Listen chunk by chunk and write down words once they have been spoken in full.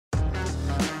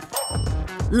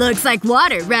Looks like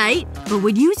water, right? But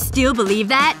would you still believe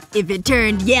that if it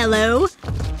turned yellow?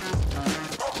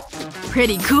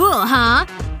 Pretty cool, huh?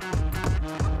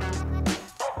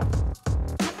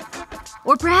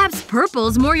 Or perhaps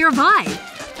purple's more your vibe.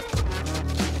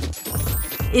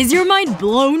 Is your mind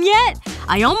blown yet?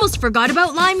 I almost forgot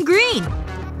about lime green.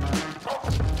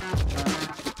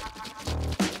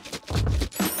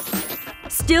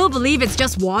 Still believe it's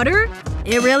just water?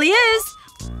 It really is.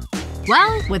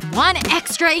 Well, with one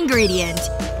extra ingredient.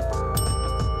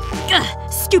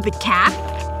 Ugh, stupid cap.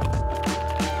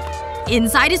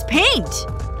 Inside is paint.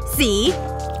 See?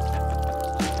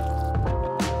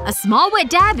 A small wet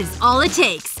dab is all it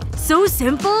takes. So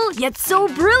simple, yet so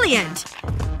brilliant.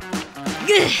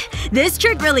 Ugh, this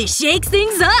trick really shakes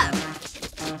things up.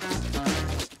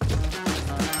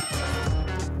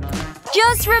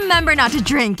 Just remember not to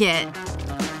drink it.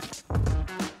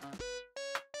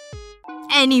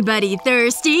 Anybody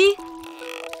thirsty?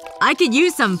 I could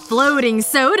use some floating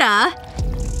soda.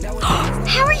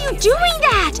 How are you doing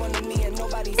that?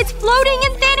 It's floating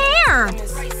in thin air!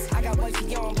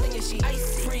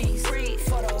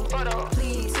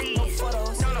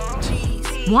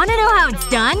 Wanna know how it's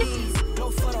done?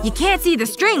 You can't see the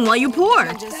string while you pour.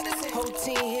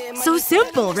 So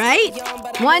simple, right?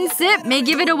 One sip may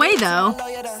give it away, though.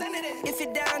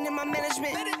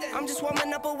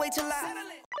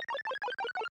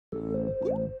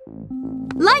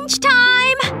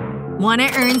 Lunchtime! Wanna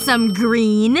earn some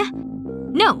green?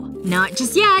 No, not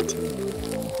just yet.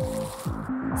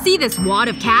 See this wad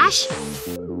of cash?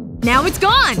 Now it's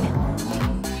gone!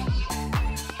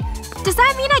 Does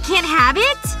that mean I can't have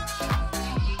it?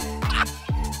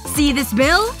 See this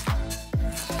bill?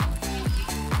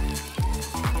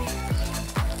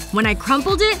 When I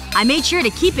crumpled it, I made sure to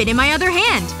keep it in my other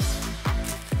hand.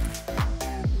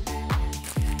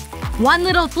 One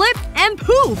little flip and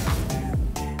poof!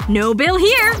 No bill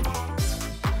here.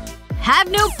 Have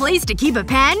no place to keep a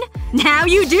pen? Now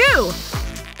you do!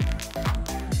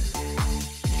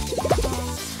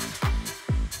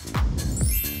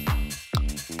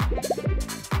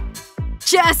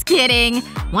 Just kidding.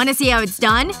 Wanna see how it's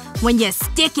done? When you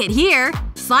stick it here,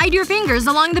 slide your fingers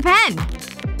along the pen.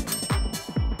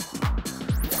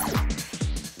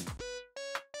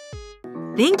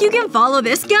 Think you can follow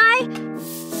this guy?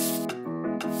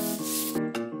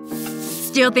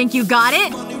 Still think you got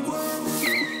it?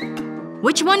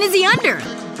 Which one is he under?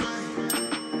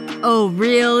 Oh,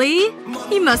 really?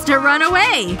 He must have run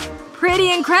away. Pretty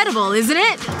incredible, isn't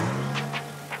it?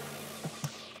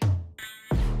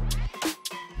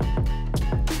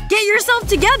 Get yourself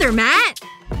together, Matt!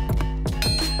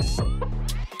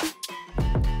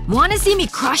 Wanna see me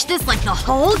crush this like the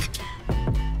Hulk?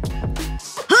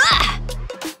 Ha!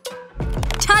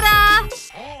 Ta-da!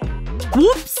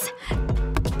 Whoops!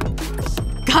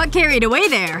 Got carried away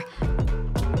there.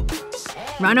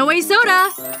 Runaway soda.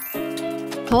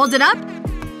 Hold it up.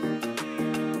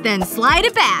 Then slide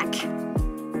it back.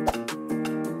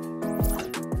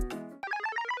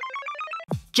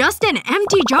 Just an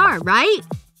empty jar, right?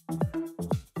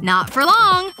 Not for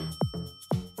long.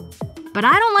 But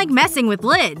I don't like messing with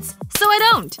lids, so I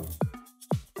don't.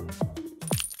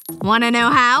 Wanna know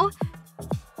how?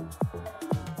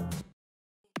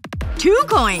 2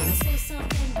 coins!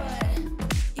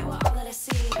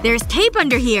 There's tape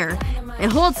under here.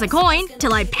 It holds the coin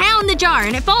till I pound the jar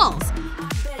and it falls.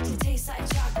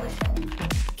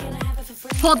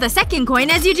 Hold the second coin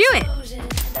as you do it.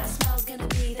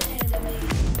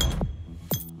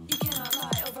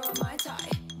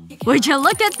 Would you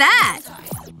look at that?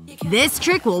 This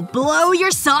trick will blow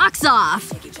your socks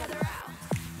off.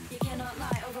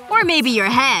 Or maybe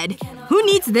your head. Who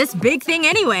needs this big thing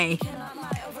anyway?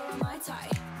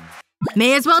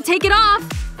 May as well take it off.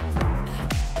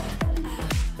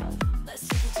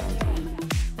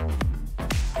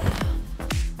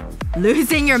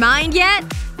 Losing your mind yet?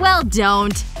 Well,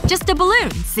 don't. Just a balloon,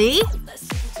 see?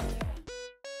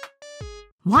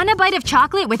 Want a bite of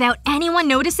chocolate without anyone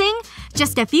noticing?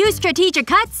 Just a few strategic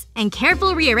cuts and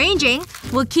careful rearranging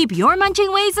will keep your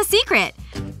munching ways a secret.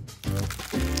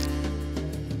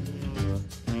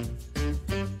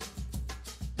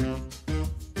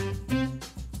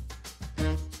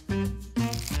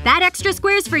 That extra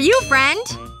square's for you, friend!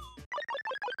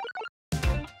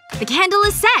 The candle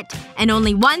is set, and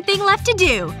only one thing left to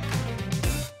do.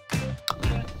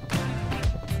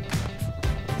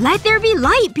 Let there be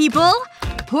light, people!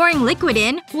 Pouring liquid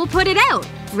in will put it out,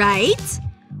 right?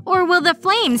 Or will the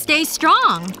flame stay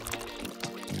strong?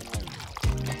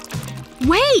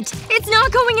 Wait! It's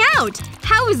not going out!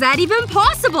 How is that even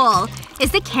possible?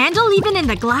 Is the candle even in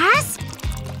the glass?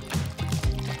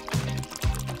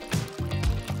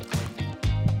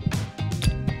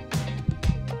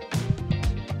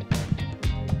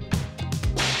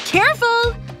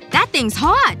 Careful! That thing's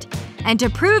hot! And to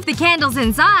prove the candle's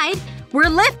inside, we're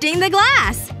lifting the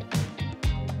glass!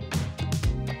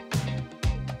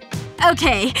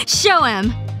 Okay, show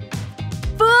him.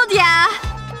 Fooled ya!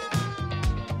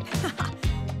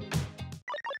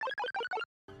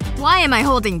 Why am I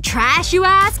holding trash, you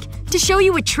ask? To show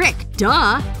you a trick,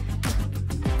 duh.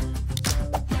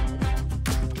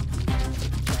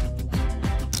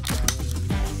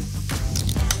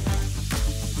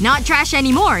 Not trash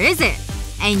anymore, is it?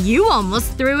 And you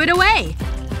almost threw it away.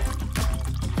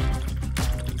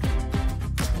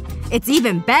 It's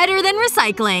even better than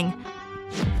recycling.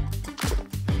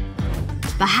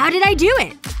 But how did I do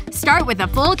it? Start with a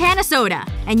full can of soda,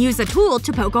 and use a tool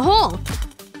to poke a hole.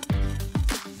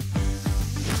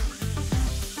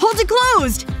 Hold it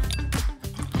closed!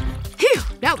 Phew,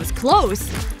 that was close.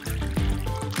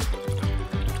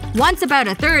 Once about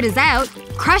a third is out,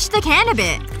 crush the can a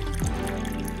bit.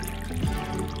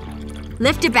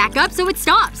 Lift it back up so it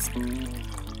stops.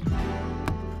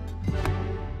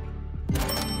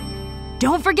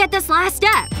 Don't forget this last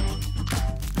step.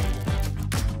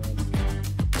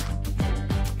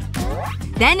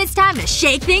 Then it's time to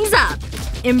shake things up.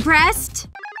 Impressed?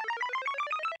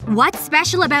 What's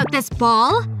special about this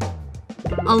ball?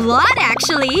 A lot,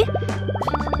 actually.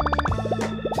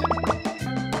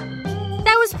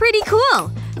 That was pretty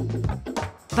cool.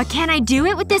 But can I do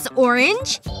it with this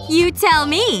orange? You tell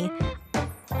me.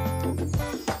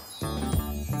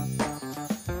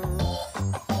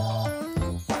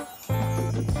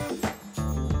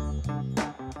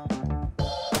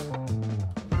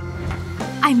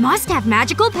 I must have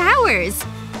magical powers!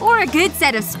 Or a good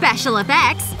set of special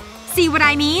effects. See what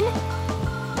I mean?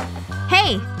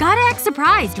 Hey, gotta act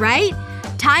surprised, right?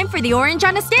 Time for the orange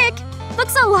on a stick.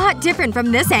 Looks a lot different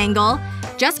from this angle.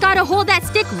 Just gotta hold that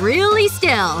stick really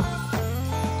still.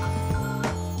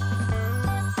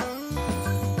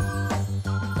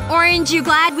 Orange, you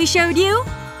glad we showed you?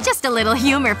 Just a little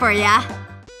humor for ya.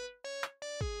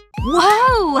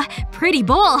 Whoa! Pretty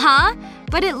bowl, huh?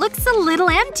 But it looks a little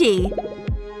empty.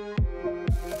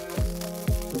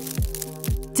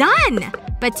 Done!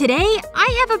 But today,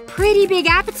 I have a pretty big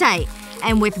appetite.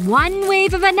 And with one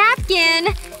wave of a napkin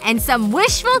and some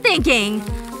wishful thinking,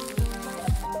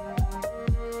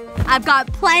 I've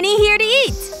got plenty here to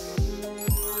eat.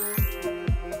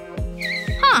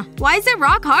 Huh. Why is it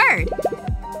rock hard?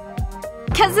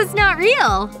 'Cause it's not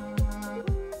real.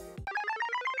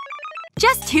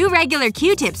 Just 2 regular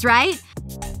Q-tips, right?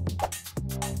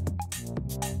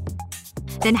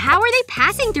 Then how are they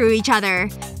passing through each other?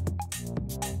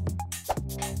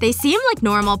 They seem like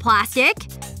normal plastic.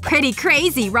 Pretty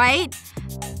crazy, right?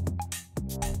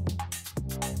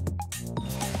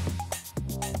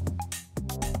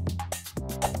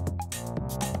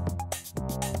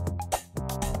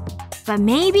 But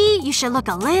maybe you should look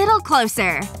a little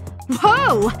closer.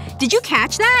 Whoa! Did you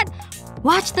catch that?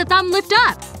 Watch the thumb lift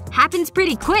up. Happens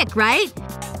pretty quick, right?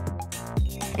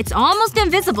 It's almost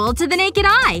invisible to the naked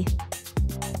eye.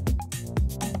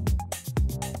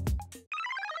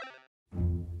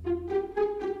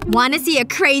 Wanna see a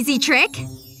crazy trick?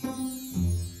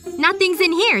 Nothing's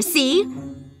in here, see?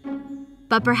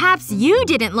 But perhaps you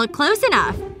didn't look close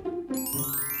enough.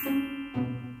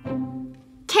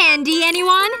 Candy,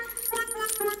 anyone?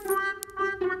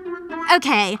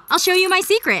 Okay, I'll show you my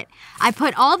secret. I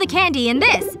put all the candy in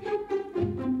this.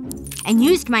 And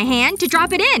used my hand to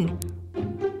drop it in.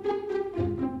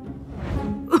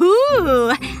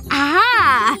 Ooh!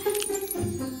 Ah!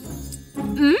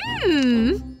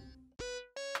 Mmm!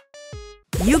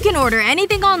 You can order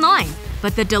anything online,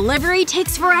 but the delivery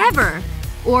takes forever.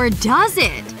 Or does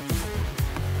it?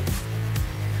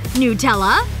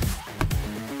 Nutella?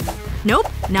 Nope,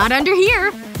 not under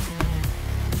here.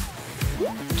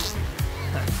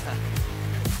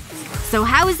 So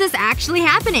how is this actually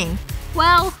happening?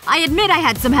 Well, I admit I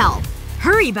had some help.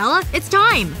 Hurry, Bella, it's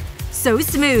time! So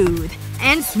smooth.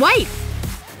 And swipe!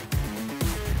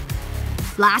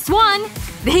 Last one.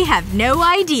 They have no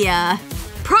idea.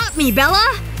 Prop me,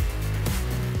 Bella!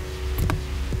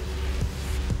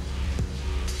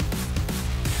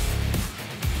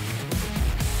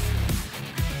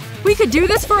 We could do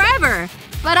this forever!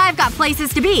 But I've got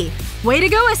places to be. Way to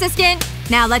go, assistant!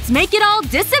 Now let's make it all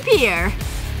disappear!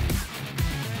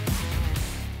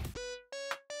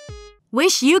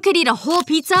 Wish you could eat a whole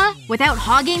pizza without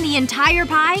hogging the entire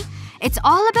pie? It's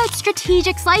all about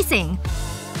strategic slicing.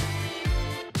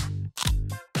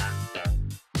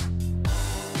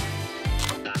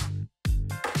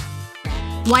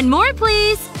 One more,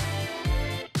 please!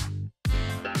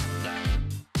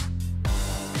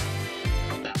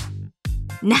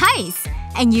 Nice!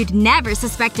 And you'd never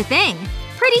suspect a thing.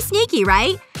 Pretty sneaky,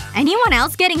 right? Anyone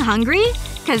else getting hungry?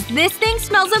 'Cause this thing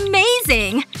smells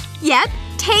amazing! Yep,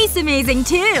 tastes amazing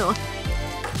too!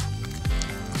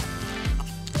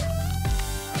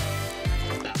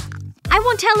 I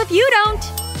won't tell if you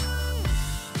don't!